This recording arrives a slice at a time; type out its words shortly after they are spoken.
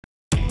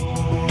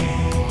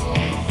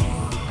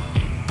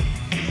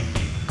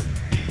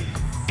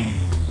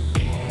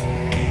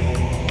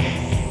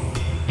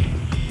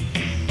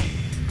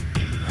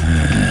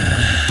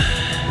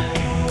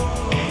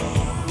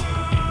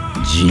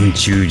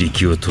中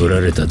力を取ら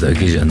れただ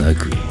けじゃな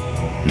く、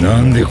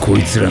なんでこ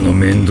いつらの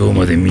面倒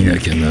まで見な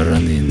きゃなら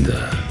ねえんだ。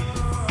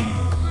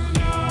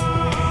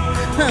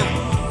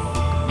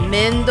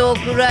面倒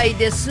くらい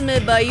で済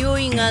めばよ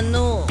いが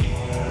の。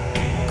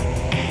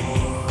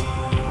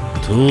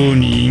とう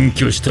に隠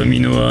居した身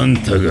のあん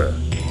たがこ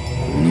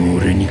の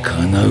俺に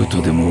かなう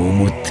とでも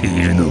思ってい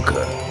るのか。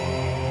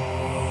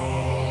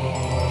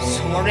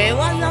それ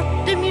はや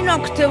ってみな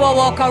くては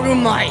わかる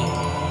まい。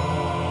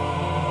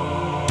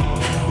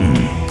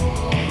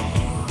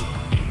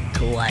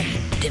とは言っ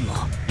ても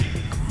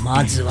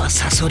まずは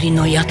サソリ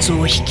のやつ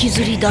を引き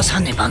ずり出さ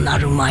ねばな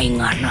るまい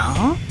が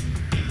な。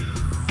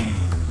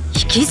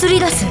引きずり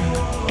出す？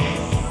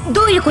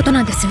どういうこと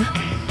なんです？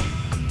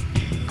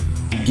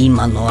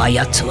今のあ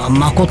やつは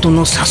まこと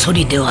のサソ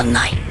リでは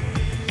ない。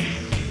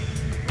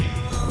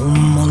本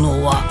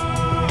物は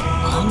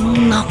あの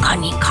中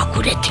に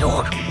隠れて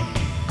おる。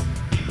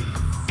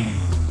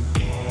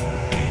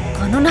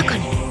あの中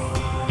に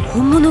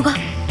本物が？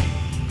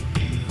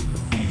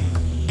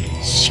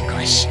し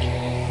かし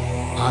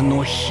あ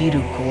のヒ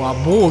ルコは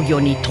防御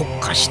に特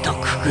化した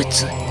傀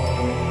儡。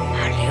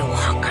あれを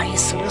破壊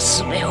する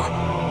術を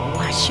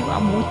わしは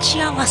持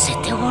ち合わせ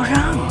てお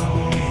ら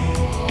ん。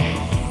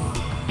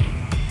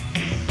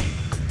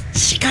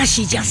しか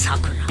しじゃさ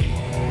くら、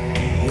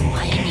お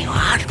前に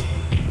はある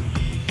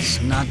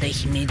砂出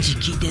姫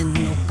直伝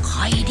の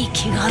怪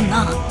力が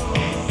な。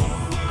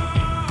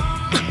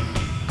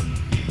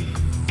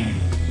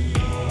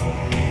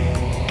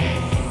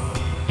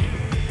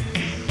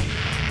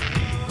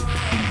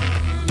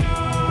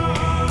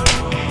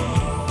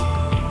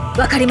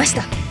わかりまし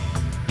た。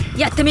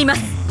やってみま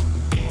す。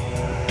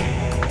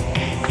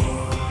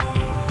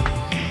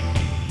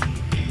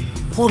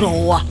フォロ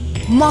ーは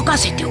任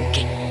せてお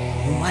け。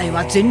お前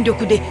は全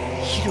力で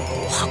ヒルコ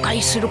を破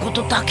壊するこ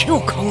とだけを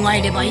考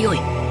えればよい。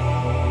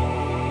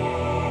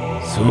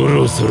そ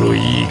ろそろ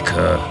いい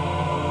か。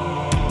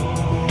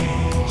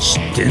知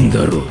ってん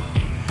だろ、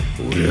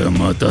俺は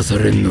待たさ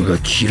れんのが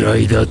嫌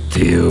いだっ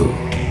てよ。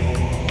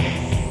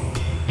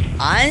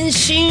安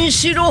心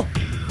しろ、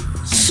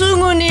す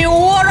ぐに終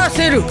わら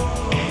せる。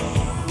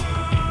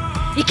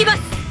行きま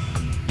す。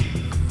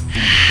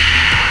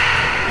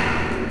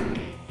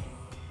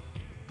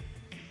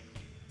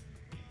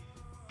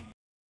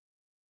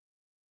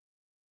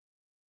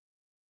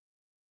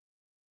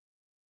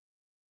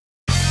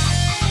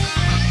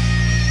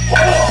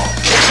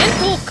戦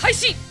闘開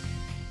始。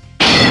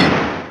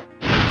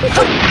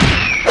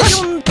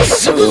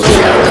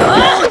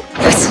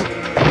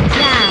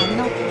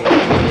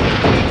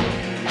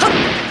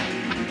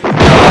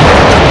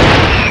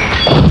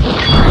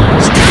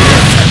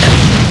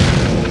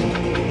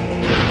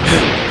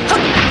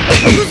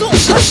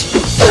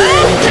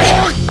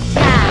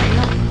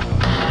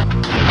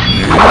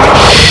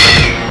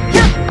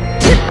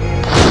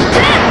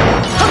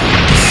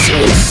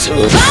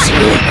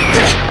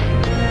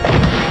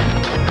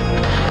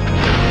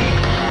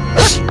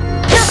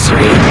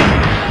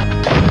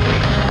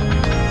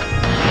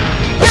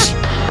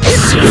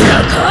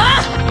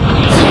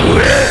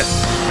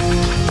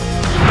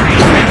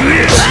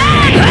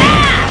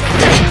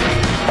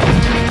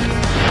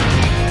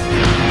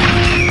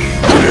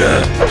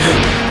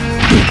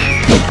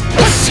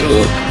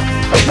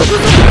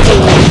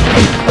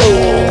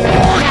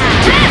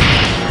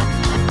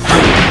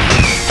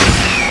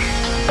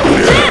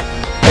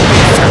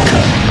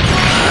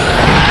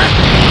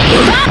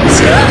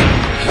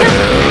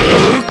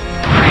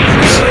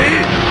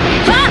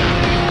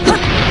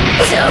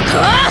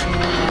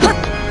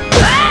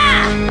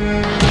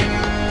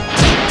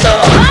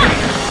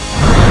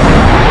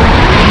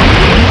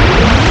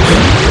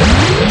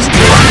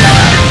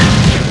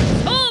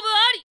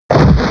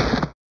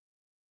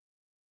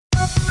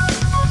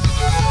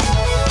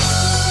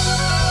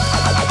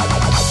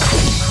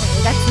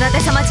綱手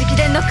様直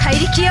伝の怪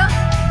力よ。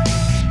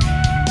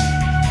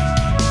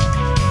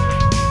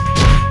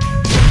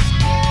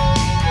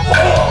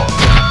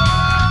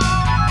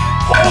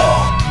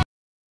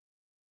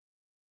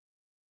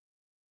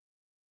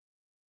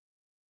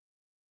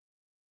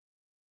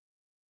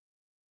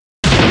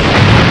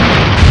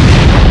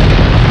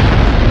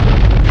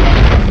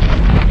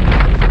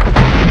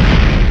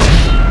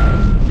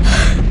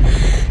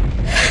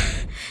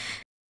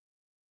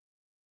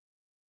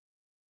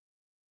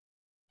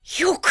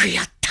よく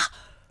やった。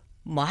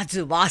ま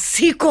ずは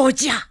成功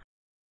じゃ。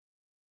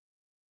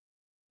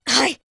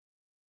はい。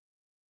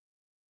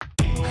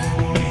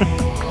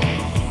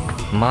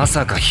ま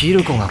さかヒ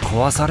ルコが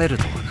壊される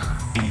とは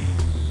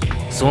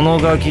な。その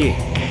ガキ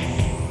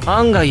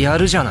案外や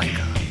るじゃない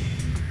か。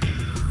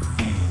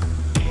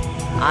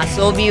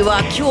遊びは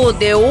今日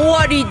で終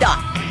わりだ、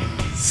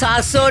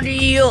サソ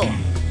リよ。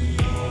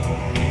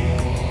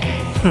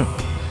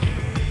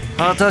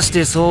果たし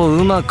てそう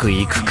うまく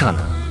いくか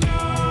な。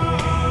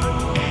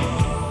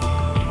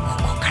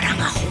ここから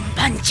が本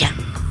番じゃ。